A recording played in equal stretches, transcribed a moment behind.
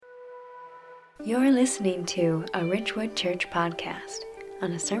You're listening to a Richwood Church podcast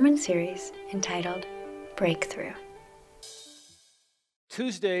on a sermon series entitled Breakthrough.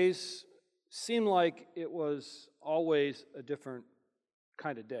 Tuesdays seemed like it was always a different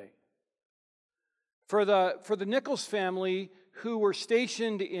kind of day. For the Nichols family, who were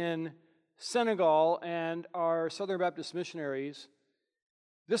stationed in Senegal and are Southern Baptist missionaries,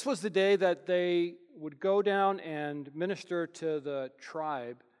 this was the day that they would go down and minister to the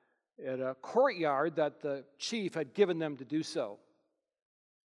tribe at a courtyard that the chief had given them to do so.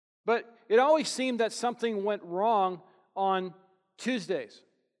 But it always seemed that something went wrong on Tuesdays.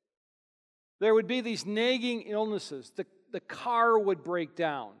 There would be these nagging illnesses. The car would break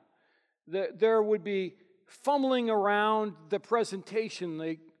down. There would be fumbling around the presentation.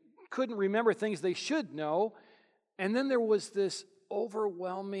 They couldn't remember things they should know. And then there was this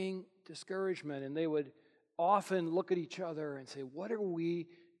overwhelming discouragement, and they would often look at each other and say, what are we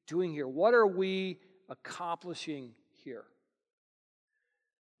doing here? What are we accomplishing here?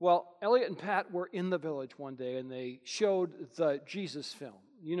 Well, Elliot and Pat were in the village one day, and they showed the Jesus film.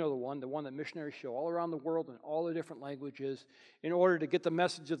 You know the one that missionaries show all around the world in all the different languages in order to get the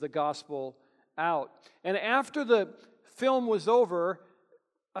message of the gospel out. And after the film was over,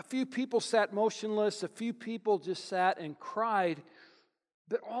 a few people sat motionless, a few people just sat and cried.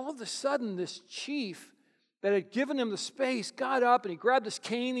 But all of a sudden, this chief that had given him the space got up and he grabbed this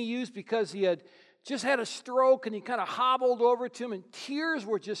cane he used because he had just had a stroke, and he kind of hobbled over to him, and tears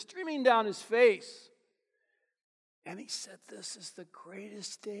were just streaming down his face. And he said, "This is the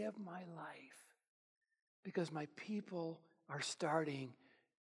greatest day of my life because my people are starting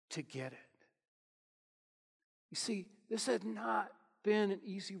to get it." You see, this had not been an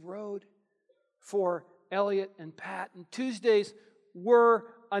easy road for Elliot and Pat, and Tuesdays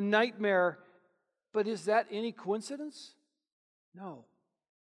were a nightmare. But is that any coincidence? No,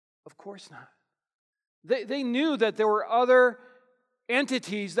 of course not. They knew that there were other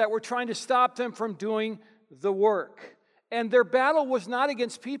entities that were trying to stop them from doing the work. And their battle was not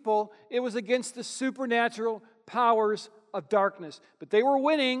against people, it was against the supernatural powers of darkness. But they were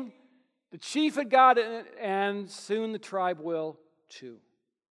winning. The chief had got it, and soon the tribe will too.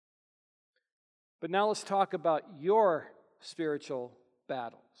 But now let's talk about your spiritual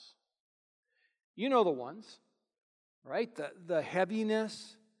battles. You know the ones, right? The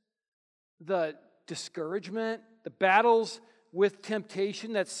heaviness, the discouragement, the battles with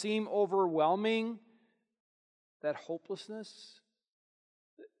temptation that seem overwhelming, that hopelessness.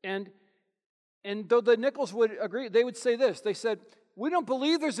 And though the Nichols would agree, they would say this. They said, "We don't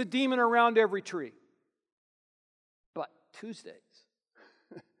believe there's a demon around every tree." But Tuesdays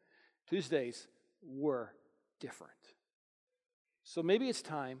were different. So maybe it's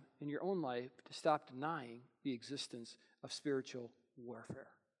time in your own life to stop denying the existence of spiritual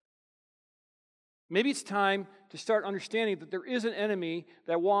warfare. Maybe it's time to start understanding that there is an enemy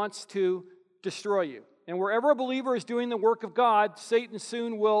that wants to destroy you. And wherever a believer is doing the work of God, Satan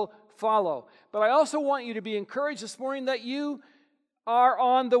soon will follow. But I also want you to be encouraged this morning that you are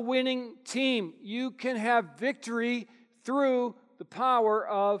on the winning team. You can have victory through the power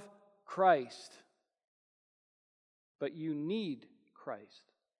of Christ. But you need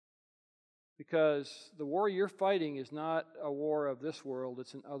Christ. Because the war you're fighting is not a war of this world,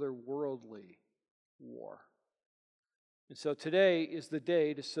 it's an otherworldly war. And so today is the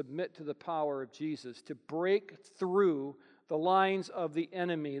day to submit to the power of Jesus, to break through the lines of the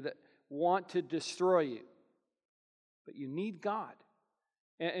enemy that want to destroy you. But you need God.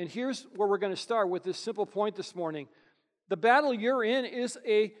 And here's where we're going to start with this simple point this morning. The battle you're in is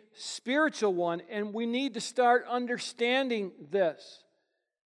a spiritual one, and we need to start understanding this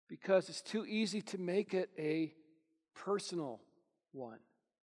because it's too easy to make it a personal one.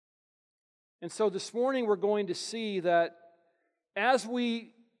 And so this morning we're going to see that as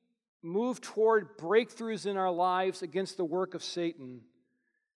we move toward breakthroughs in our lives against the work of Satan,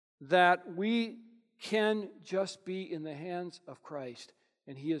 that we can just be in the hands of Christ,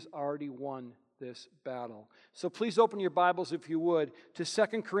 and He has already won this battle. So please open your Bibles, if you would, to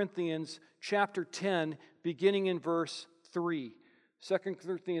 2 Corinthians chapter 10, beginning in verse 3. 2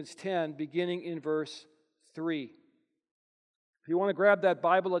 Corinthians 10, beginning in verse 3. If you want to grab that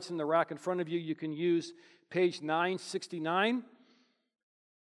Bible that's in the rack in front of you, you can use page 969.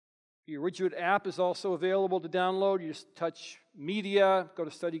 The Ridgewood app is also available to download. You just touch Media, go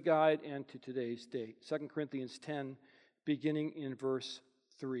to Study Guide, and to today's date. 2 Corinthians 10, beginning in verse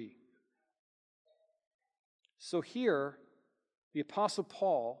 3. So here, the Apostle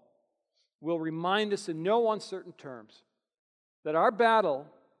Paul will remind us in no uncertain terms that our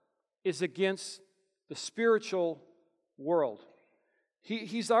battle is against the spiritual world.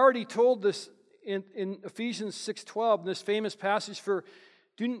 He's already told this in Ephesians 6:12, in this famous passage, for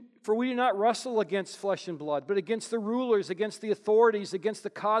we do not wrestle against flesh and blood, but against the rulers, against the authorities, against the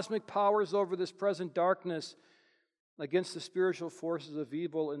cosmic powers over this present darkness, against the spiritual forces of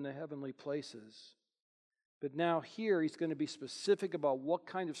evil in the heavenly places. But now here he's going to be specific about what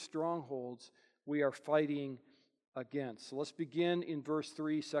kind of strongholds we are fighting against. So let's begin in verse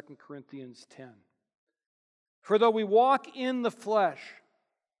 3, 2 Corinthians 10. For though we walk in the flesh,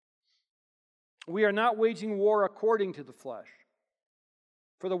 we are not waging war according to the flesh.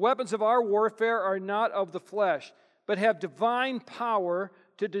 For the weapons of our warfare are not of the flesh, but have divine power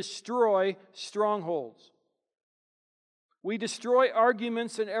to destroy strongholds. We destroy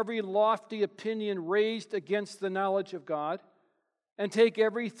arguments and every lofty opinion raised against the knowledge of God, and take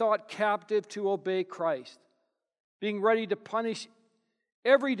every thought captive to obey Christ, being ready to punish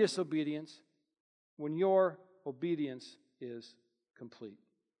every disobedience when your obedience is complete.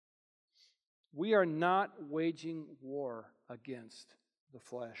 We are not waging war against the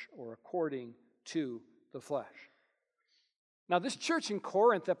flesh or according to the flesh. Now, this church in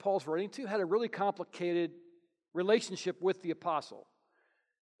Corinth that Paul's writing to had a really complicated relationship with the apostle.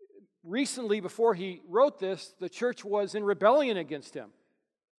 Recently, before he wrote this, the church was in rebellion against him.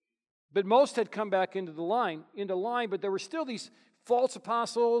 But most had come back into line, but there were still these false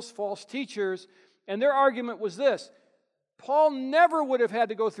apostles, false teachers, and their argument was this: Paul never would have had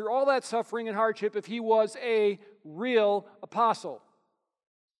to go through all that suffering and hardship if he was a real apostle.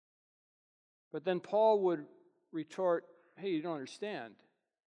 But then Paul would retort, hey, you don't understand.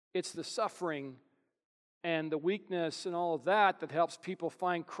 It's the suffering and the weakness and all of that that helps people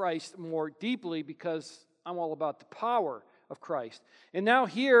find Christ more deeply, because I'm all about the power of Christ. And now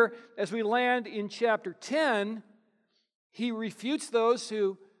here, as we land in chapter 10, he refutes those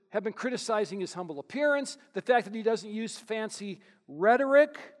who have been criticizing his humble appearance, the fact that he doesn't use fancy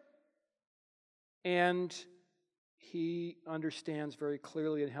rhetoric, and he understands very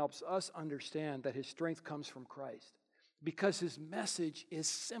clearly and helps us understand that his strength comes from Christ, because his message is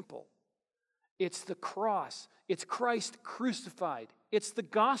simple. It's the cross. It's Christ crucified. It's the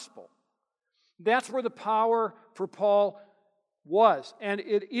gospel. That's where the power for Paul was, and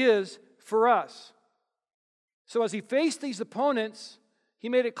it is for us. So as he faced these opponents, he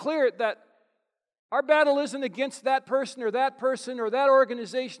made it clear that our battle isn't against that person or that person or that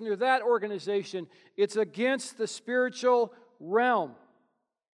organization or that organization. It's against the spiritual realm.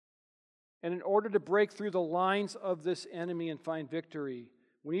 And in order to break through the lines of this enemy and find victory,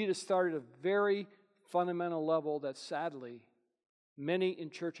 we need to start at a very fundamental level that sadly many in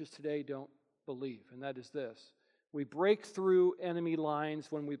churches today don't believe, and that is this: we break through enemy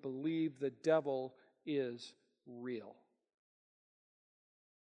lines when we believe the devil is real.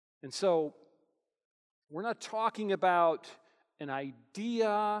 And so we're not talking about an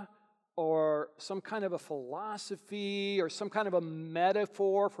idea or some kind of a philosophy or some kind of a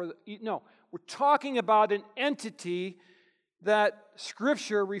metaphor no, we're talking about an entity that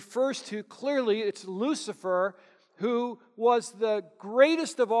Scripture refers to clearly. It's Lucifer, who was the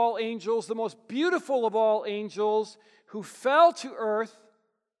greatest of all angels, the most beautiful of all angels, who fell to earth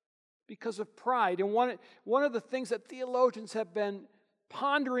because of pride. And one of the things that theologians have been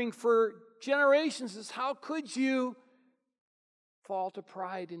pondering for generations is, how could you fall to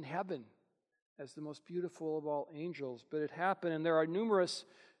pride in heaven as the most beautiful of all angels? But it happened, and there are numerous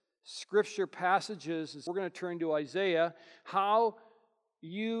Scripture passages. We're going to turn to Isaiah. How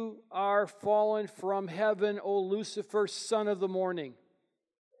you are fallen from heaven, O Lucifer, son of the morning.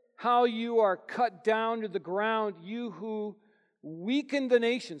 How you are cut down to the ground, you who weaken the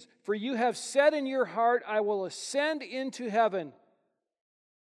nations. For you have said in your heart, I will ascend into heaven.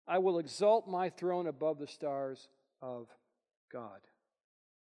 I will exalt my throne above the stars of God.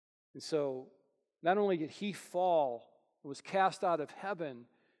 And so, not only did he fall, was cast out of heaven,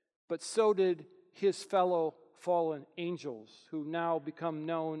 but so did his fellow fallen angels, who now become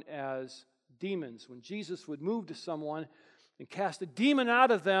known as demons. When Jesus would move to someone and cast a demon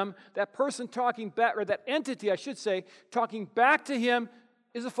out of them, that person talking back, or that entity, I should say, talking back to him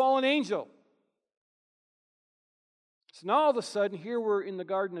is a fallen angel. So now all of a sudden, here we're in the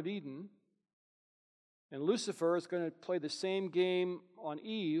Garden of Eden, and Lucifer is going to play the same game on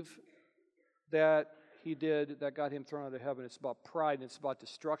Eve that he did that got him thrown out of heaven. It's about pride, and it's about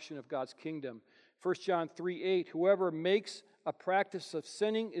destruction of God's kingdom. 1 John 3:8, whoever makes a practice of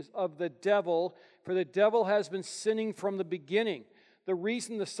sinning is of the devil, for the devil has been sinning from the beginning. The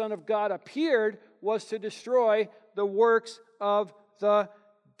reason the Son of God appeared was to destroy the works of the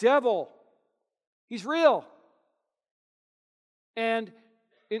devil. He's real. And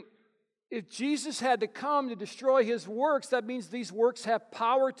if Jesus had to come to destroy his works, that means these works have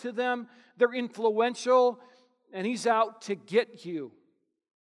power to them, they're influential, and he's out to get you.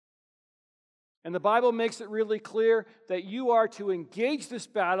 And the Bible makes it really clear that you are to engage this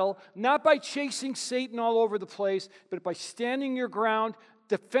battle, not by chasing Satan all over the place, but by standing your ground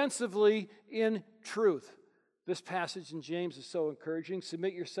defensively in truth. This passage in James is so encouraging.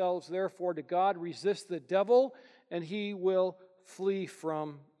 Submit yourselves, therefore, to God. Resist the devil, and he will flee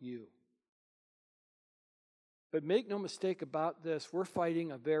from you. But make no mistake about this, we're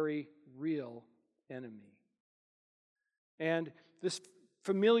fighting a very real enemy. And this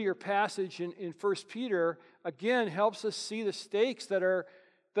familiar passage in 1 Peter, again, helps us see the stakes that are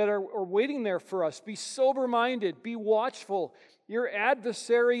waiting there for us. Be sober-minded, be watchful. Your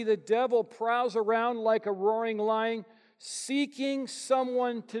adversary, the devil, prowls around like a roaring lion, seeking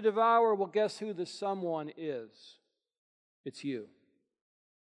someone to devour. Well, guess who the someone is? It's you.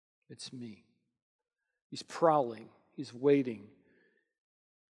 It's me. He's prowling. He's waiting.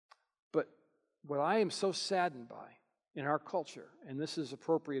 But what I am so saddened by in our culture, and this is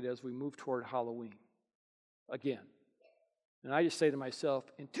appropriate as we move toward Halloween again, and I just say to myself,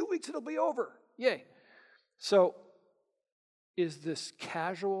 in 2 weeks it'll be over. Yay. So, is this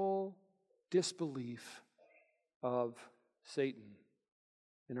casual disbelief of Satan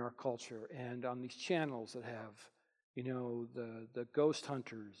in our culture and on these channels that have, the ghost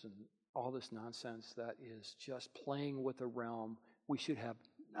hunters and all this nonsense that is just playing with a realm we should have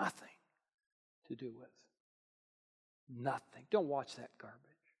nothing to do with. Nothing. Don't watch that garbage.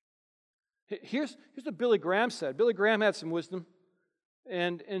 Here's what Billy Graham said. Billy Graham had some wisdom,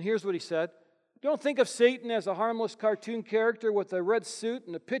 and here's what he said. Don't think of Satan as a harmless cartoon character with a red suit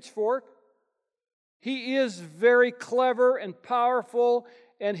and a pitchfork. He is very clever and powerful,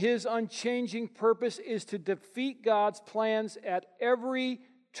 and his unchanging purpose is to defeat God's plans at every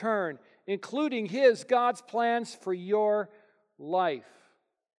turn, including God's plans for your life.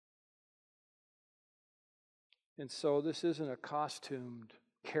 And so this isn't a costumed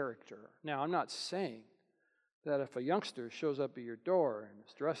character. Now, I'm not saying that if a youngster shows up at your door and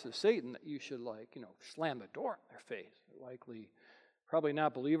is dressed as Satan, that you should slam the door in their face. They're likely probably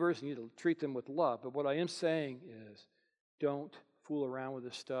not believers, and you need to treat them with love. But what I am saying is, don't fool around with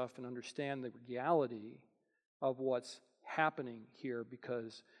this stuff and understand the reality of what's happening here,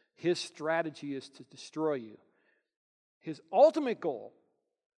 because his strategy is to destroy you. His ultimate goal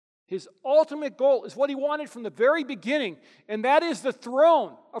is what he wanted from the very beginning, and that is the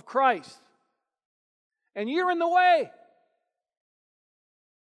throne of Christ. And you're in the way.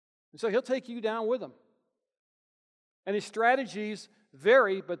 And so he'll take you down with him. And his strategies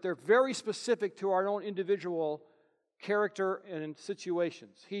vary, but they're very specific to our own individual character and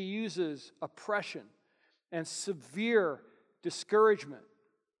situations. He uses oppression and severe discouragement,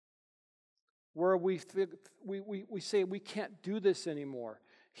 where we say we can't do this anymore.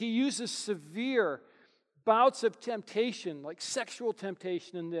 He uses severe bouts of temptation, like sexual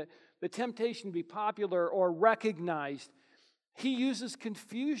temptation and the temptation to be popular or recognized. He uses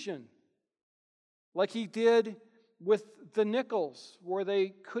confusion, like he did with the Nichols, where they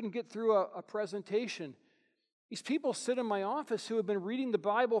couldn't get through a presentation. These people sit in my office who have been reading the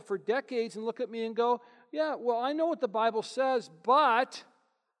Bible for decades and look at me and go, yeah, well, I know what the Bible says, but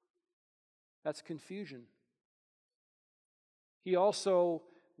that's confusion. He also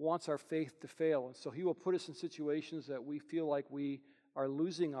wants our faith to fail, and so he will put us in situations that we feel like we are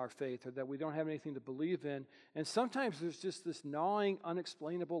losing our faith or that we don't have anything to believe in, and sometimes there's just this gnawing,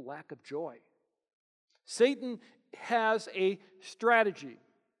 unexplainable lack of joy. Satan has a strategy.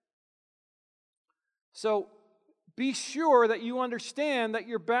 So be sure that you understand that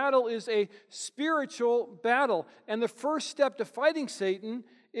your battle is a spiritual battle, and the first step to fighting Satan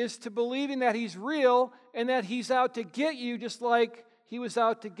is to believing that he's real and that he's out to get you, just like he was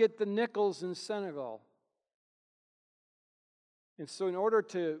out to get the Nichols in Senegal. And so in order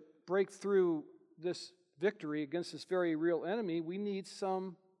to break through this victory against this very real enemy, we need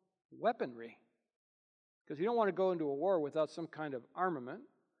some weaponry. Because you don't want to go into a war without some kind of armament.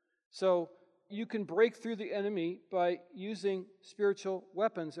 So you can break through the enemy by using spiritual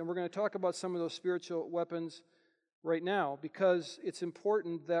weapons. And we're going to talk about some of those spiritual weapons right now, because it's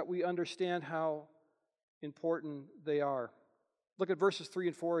important that we understand how important they are. Look at verses 3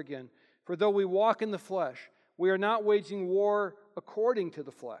 and 4 again. For though we walk in the flesh, we are not waging war according to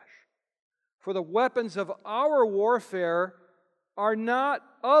the flesh. For the weapons of our warfare are not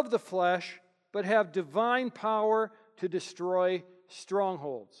of the flesh, but have divine power to destroy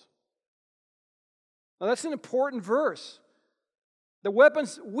strongholds. Now that's an important verse. The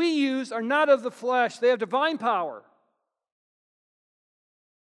weapons we use are not of the flesh, they have divine power.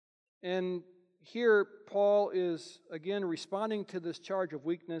 And here Paul is, again, responding to this charge of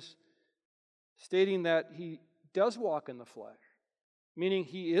weakness, stating that he does walk in the flesh, meaning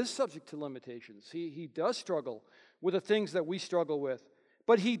he is subject to limitations. He does struggle with the things that we struggle with.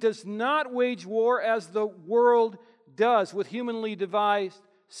 But he does not wage war as the world does with humanly devised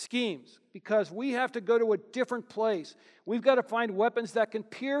schemes, because we have to go to a different place. We've got to find weapons that can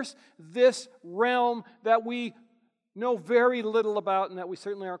pierce this realm that we know very little about and that we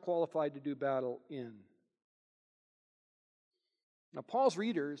certainly aren't qualified to do battle in. Now, Paul's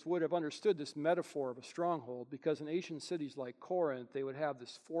readers would have understood this metaphor of a stronghold, because in ancient cities like Corinth, they would have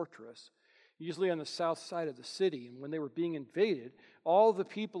this fortress, usually on the south side of the city. And when they were being invaded, all the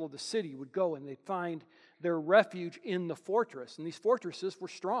people of the city would go and they'd find their refuge in the fortress. And these fortresses were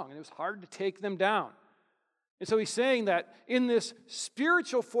strong, and it was hard to take them down. And so he's saying that in this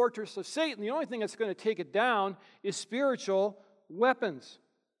spiritual fortress of Satan, the only thing that's going to take it down is spiritual weapons.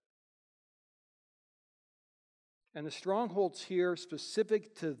 And the strongholds here,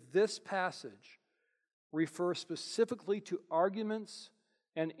 specific to this passage, refer specifically to arguments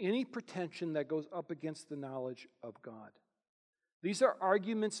and any pretension that goes up against the knowledge of God. These are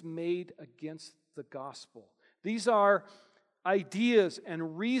arguments made against the gospel. These are ideas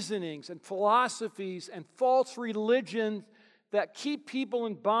and reasonings and philosophies and false religions that keep people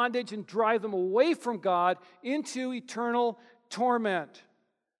in bondage and drive them away from God into eternal torment.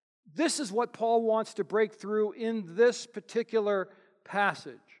 This is what Paul wants to break through in this particular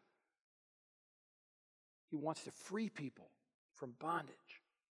passage. He wants to free people from bondage.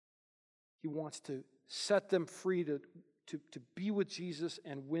 He wants to set them free to be with Jesus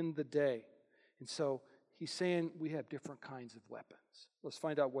and win the day. And so he's saying we have different kinds of weapons. Let's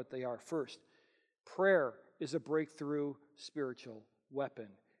find out what they are. First, prayer is a breakthrough spiritual weapon.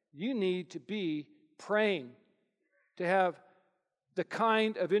 You need to be praying to have the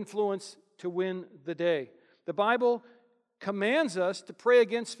kind of influence to win the day. The Bible commands us to pray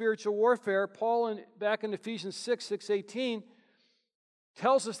against spiritual warfare. Paul, back in Ephesians 6:18,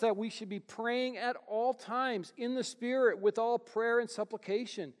 tells us that we should be praying at all times in the Spirit with all prayer and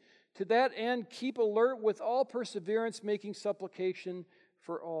supplication. To that end, keep alert with all perseverance, making supplication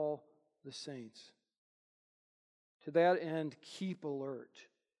for all the saints. To that end, keep alert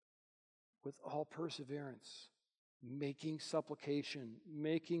with all perseverance, making supplication,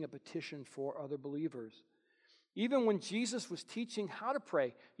 making a petition for other believers. Even when Jesus was teaching how to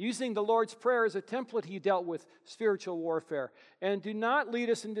pray, using the Lord's Prayer as a template, he dealt with spiritual warfare. And do not lead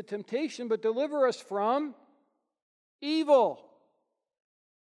us into temptation, but deliver us from evil.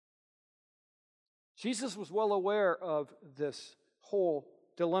 Jesus was well aware of this whole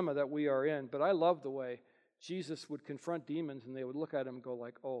dilemma that we are in, but I love the way Jesus would confront demons and they would look at him and go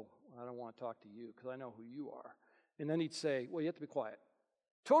like, oh, I don't want to talk to you because I know who you are. And then he'd say, well, you have to be quiet.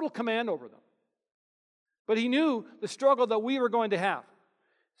 Total command over them. But he knew the struggle that we were going to have.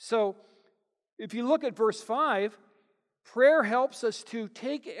 So if you look at verse 5, prayer helps us to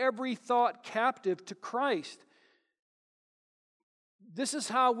take every thought captive to Christ. This is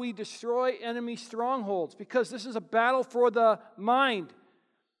how we destroy enemy strongholds, because this is a battle for the mind.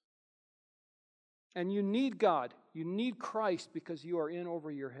 And you need God. You need Christ because you are in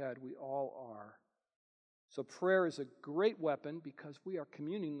over your head. We all are. So prayer is a great weapon because we are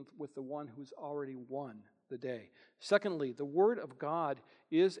communing with the one who's already won the day. Secondly, the Word of God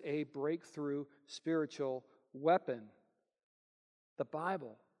is a breakthrough spiritual weapon. The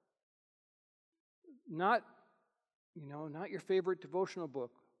Bible. Not your favorite devotional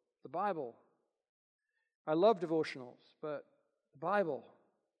book. The Bible. I love devotionals, but the Bible.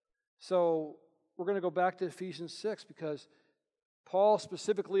 So we're going to go back to Ephesians 6 because Paul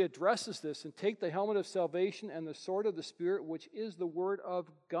specifically addresses this. And take the helmet of salvation and the sword of the Spirit, which is the Word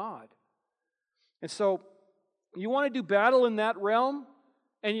of God. And so you want to do battle in that realm,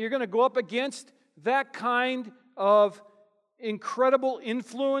 and you're going to go up against that kind of incredible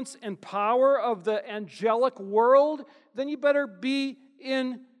influence and power of the angelic world, then you better be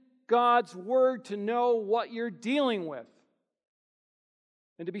in God's Word to know what you're dealing with.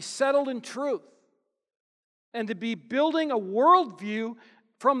 And to be settled in truth. And to be building a worldview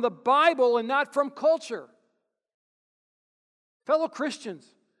from the Bible and not from culture. Fellow Christians,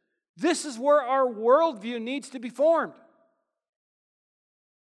 this is where our worldview needs to be formed.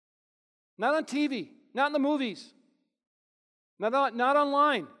 Not on TV, not in the movies, not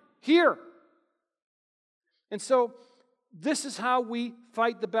online, here. And so this is how we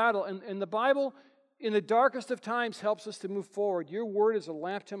fight the battle. And the Bible, in the darkest of times, helps us to move forward. Your word is a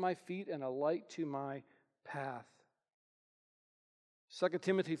lamp to my feet and a light to my path. 2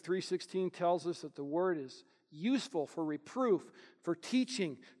 Timothy 3:16 tells us that the word is useful for reproof, for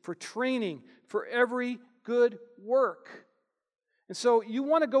teaching, for training, for every good work. And so you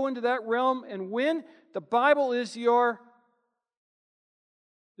want to go into that realm and win? The Bible is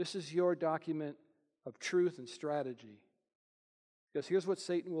this is your document of truth and strategy. Because here's what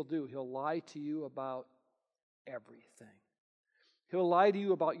Satan will do. He'll lie to you about everything. He'll lie to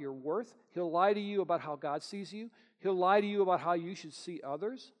you about your worth. He'll lie to you about how God sees you. He'll lie to you about how you should see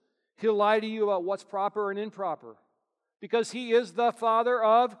others. He'll lie to you about what's proper and improper. Because he is the father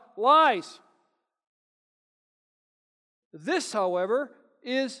of lies. This, however,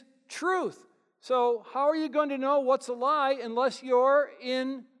 is truth. So how are you going to know what's a lie unless you're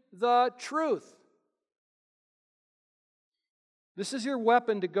in the truth? This is your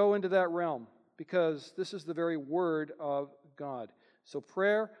weapon to go into that realm, because this is the very word of God. So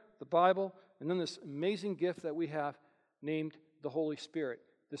prayer, the Bible, and then this amazing gift that we have named the Holy Spirit,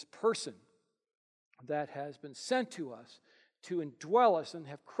 this person that has been sent to us to indwell us and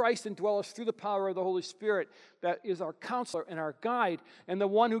have Christ indwell us through the power of the Holy Spirit, that is our counselor and our guide and the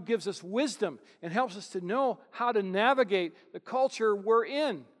one who gives us wisdom and helps us to know how to navigate the culture we're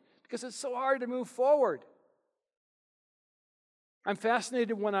in, because it's so hard to move forward. I'm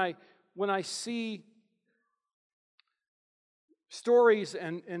fascinated when I see stories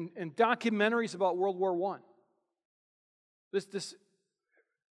and documentaries about World War I.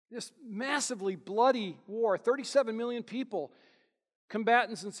 This massively bloody war, 37 million people,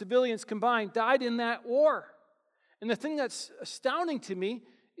 combatants and civilians combined, died in that war. And the thing that's astounding to me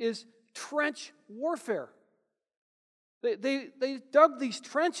is trench warfare. They dug these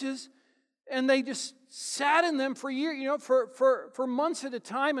trenches and they just sat in them for years, for months at a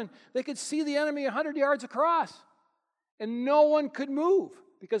time, and they could see the enemy 100 yards across. And no one could move,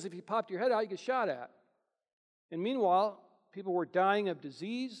 because if you popped your head out, you get shot at. And meanwhile, people were dying of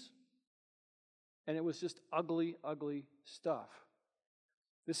disease, and it was just ugly, ugly stuff.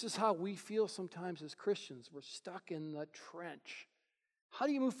 This is how we feel sometimes as Christians. We're stuck in the trench. How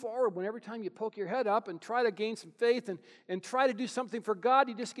do you move forward when every time you poke your head up and try to gain some faith and try to do something for God,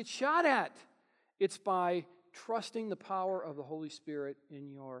 you just get shot at? It's by trusting the power of the Holy Spirit in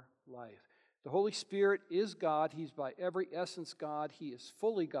your life. The Holy Spirit is God. He's by every essence God. He is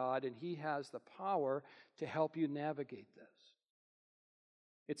fully God, and He has the power to help you navigate this.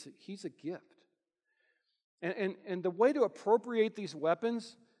 He's a gift. And the way to appropriate these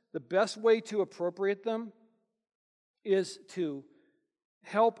weapons, the best way to appropriate them is to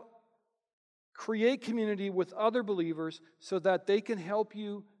help create community with other believers so that they can help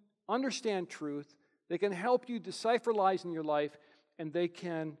you understand truth, they can help you decipher lies in your life, and they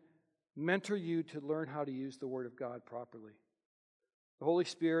can mentor you to learn how to use the Word of God properly. The Holy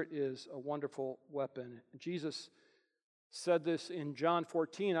Spirit is a wonderful weapon. Jesus said this in John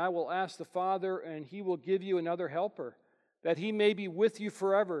 14, "I will ask the Father, and He will give you another helper, that He may be with you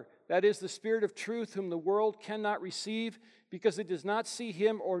forever. That is the Spirit of truth, whom the world cannot receive, because it does not see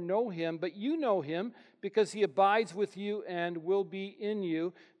Him or know Him, but you know Him, because He abides with you and will be in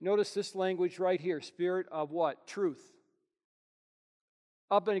you." Notice this language right here, Spirit of what? Truth.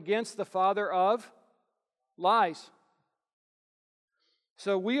 Up and against the father of lies.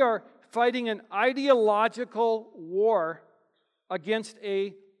 So we are fighting an ideological war against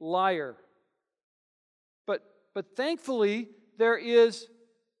a liar. But thankfully, there is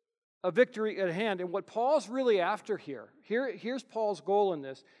a victory at hand. And what Paul's really after here's Paul's goal in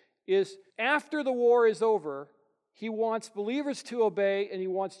this, is after the war is over, he wants believers to obey and he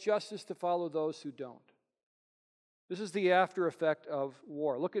wants justice to follow those who don't. This is the after effect of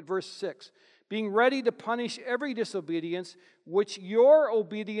war. Look at verse 6. Being ready to punish every disobedience, which your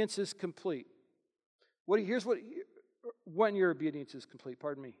obedience is complete. When your obedience is complete,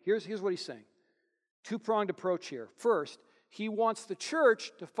 Here's what he's saying. Two-pronged approach here. First, he wants the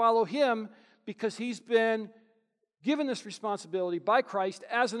church to follow him because he's been given this responsibility by Christ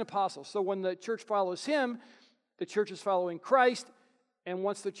as an apostle. So when the church follows him, the church is following Christ, and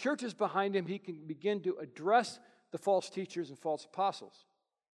once the church is behind him, he can begin to address the false teachers and false apostles,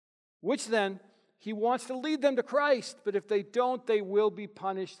 which then he wants to lead them to Christ, but if they don't, they will be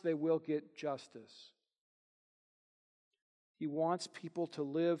punished, they will get justice. He wants people to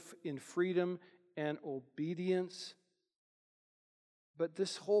live in freedom and obedience. But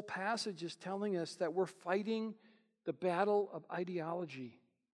this whole passage is telling us that we're fighting the battle of ideology.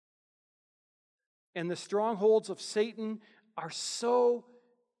 And the strongholds of Satan are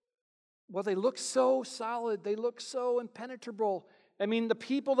they look so solid, they look so impenetrable. I mean, the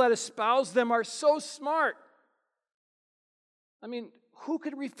people that espouse them are so smart. I mean, who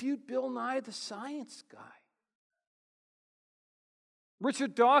could refute Bill Nye the Science Guy?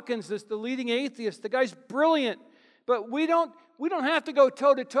 Richard Dawkins is the leading atheist. The guy's brilliant, but we don't have to go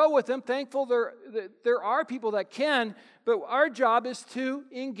toe-to-toe with him. Thankful there are people that can, but our job is to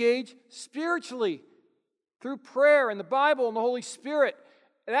engage spiritually through prayer and the Bible and the Holy Spirit.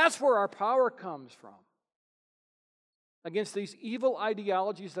 That's where our power comes from. Against these evil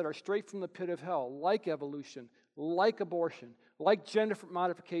ideologies that are straight from the pit of hell, like evolution, like abortion, like gender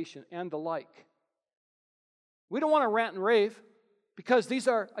modification, and the like. We don't want to rant and rave because these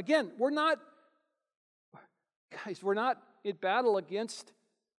are, again, we're not in battle against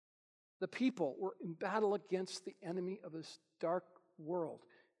the people. We're in battle against the enemy of this dark world,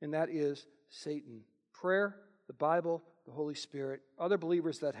 and that is Satan. Prayer, the Bible, the Holy Spirit, other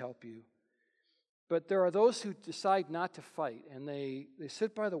believers that help you. But there are those who decide not to fight, and they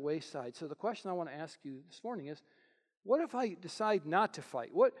sit by the wayside. So the question I want to ask you this morning is, what if I decide not to fight?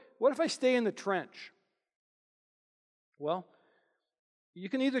 What if I stay in the trench? Well, you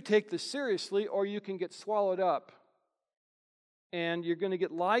can either take this seriously or you can get swallowed up. And you're going to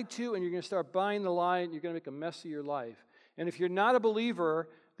get lied to, and you're going to start buying the lie, and you're going to make a mess of your life. And if you're not a believer,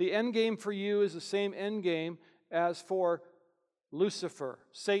 the end game for you is the same end game as for Lucifer,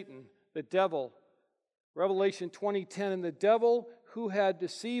 Satan, the devil. Revelation 20:10, and the devil who had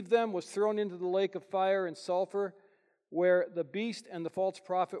deceived them was thrown into the lake of fire and sulfur, where the beast and the false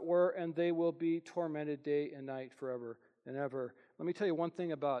prophet were, and they will be tormented day and night forever and ever. Let me tell you one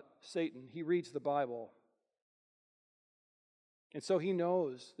thing about Satan. He reads the Bible. And so he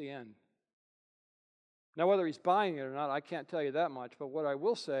knows the end. Now, whether he's buying it or not, I can't tell you that much. But what I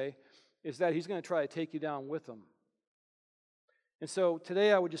will say is that he's going to try to take you down with him. And so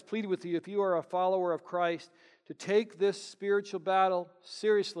today I would just plead with you, if you are a follower of Christ, to take this spiritual battle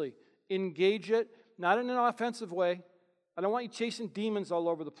seriously. Engage it, not in an offensive way. I don't want you chasing demons all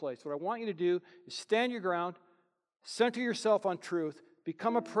over the place. What I want you to do is stand your ground, center yourself on truth,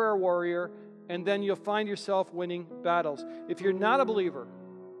 become a prayer warrior, and then you'll find yourself winning battles. If you're not a believer,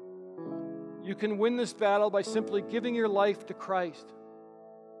 you can win this battle by simply giving your life to Christ.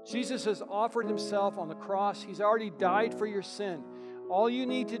 Jesus has offered himself on the cross. He's already died for your sin. All you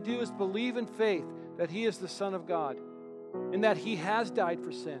need to do is believe in faith that he is the Son of God and that he has died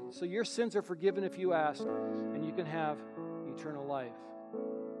for sin. So your sins are forgiven if you ask, and you can have eternal life.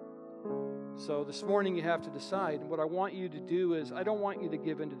 So this morning you have to decide. And what I want you to do is, I don't want you to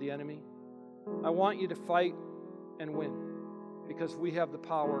give in to the enemy. I want you to fight and win because we have the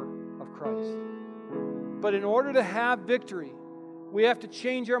power of Christ. But in order to have victory, we have to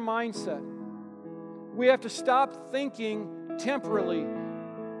change our mindset. We have to stop thinking temporally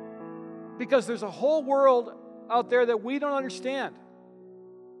because there's a whole world out there that we don't understand.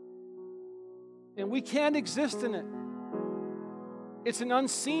 And we can't exist in it. It's an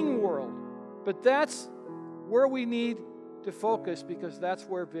unseen world. But that's where we need to focus because that's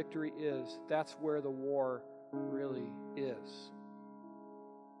where victory is. That's where the war really is.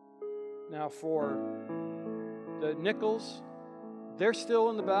 Now for the Nichols, they're still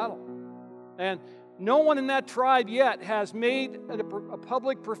in the battle. And no one in that tribe yet has made a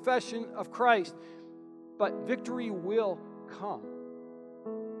public profession of Christ. But victory will come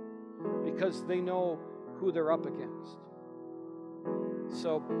because they know who they're up against.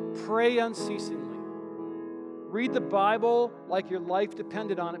 So pray unceasingly. Read the Bible like your life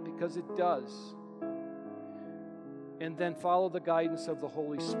depended on it because it does. And then follow the guidance of the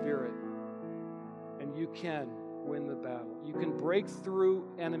Holy Spirit. And you can win the battle. You can break through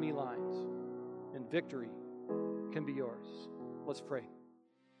enemy lines. And victory can be yours. Let's pray.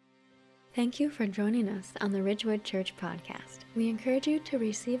 Thank you for joining us on the Ridgewood Church podcast. We encourage you to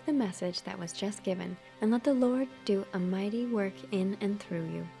receive the message that was just given and let the Lord do a mighty work in and through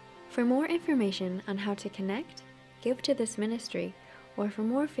you. For more information on how to connect, give to this ministry, or for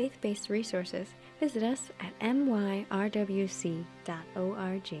more faith-based resources, visit us at myrwc.org.